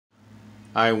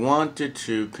I wanted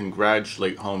to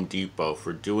congratulate Home Depot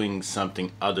for doing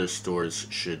something other stores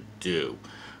should do.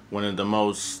 One of the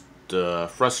most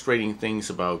frustrating things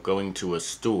about going to a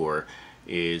store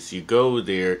is you go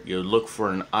there, you look for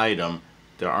an item,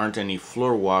 there aren't any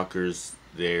floor walkers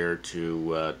there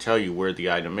to tell you where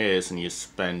the item is, and you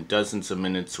spend dozens of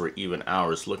minutes or even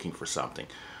hours looking for something.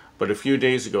 But a few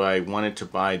days ago, I wanted to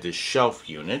buy this shelf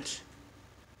unit,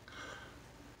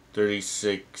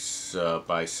 36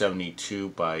 by 72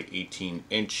 by 18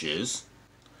 inches.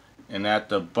 And at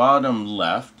the bottom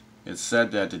left, it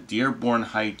said that the Dearborn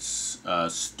Heights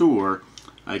store,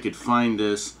 I could find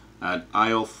this at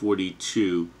aisle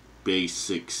 42, bay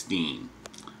 16.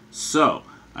 So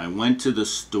I went to the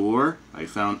store, I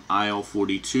found aisle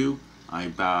 42, I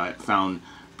found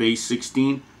bay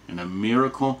 16, and a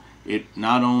miracle, it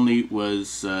not only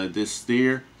was this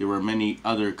there were many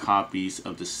other copies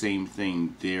of the same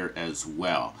thing there as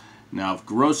well. Now, if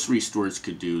grocery stores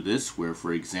could do this, where,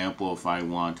 for example, if I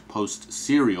want Post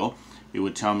cereal, it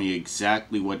would tell me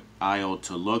exactly what aisle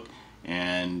to look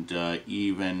and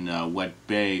even what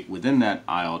bay within that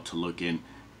aisle to look in,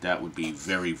 that would be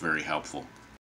very, very helpful.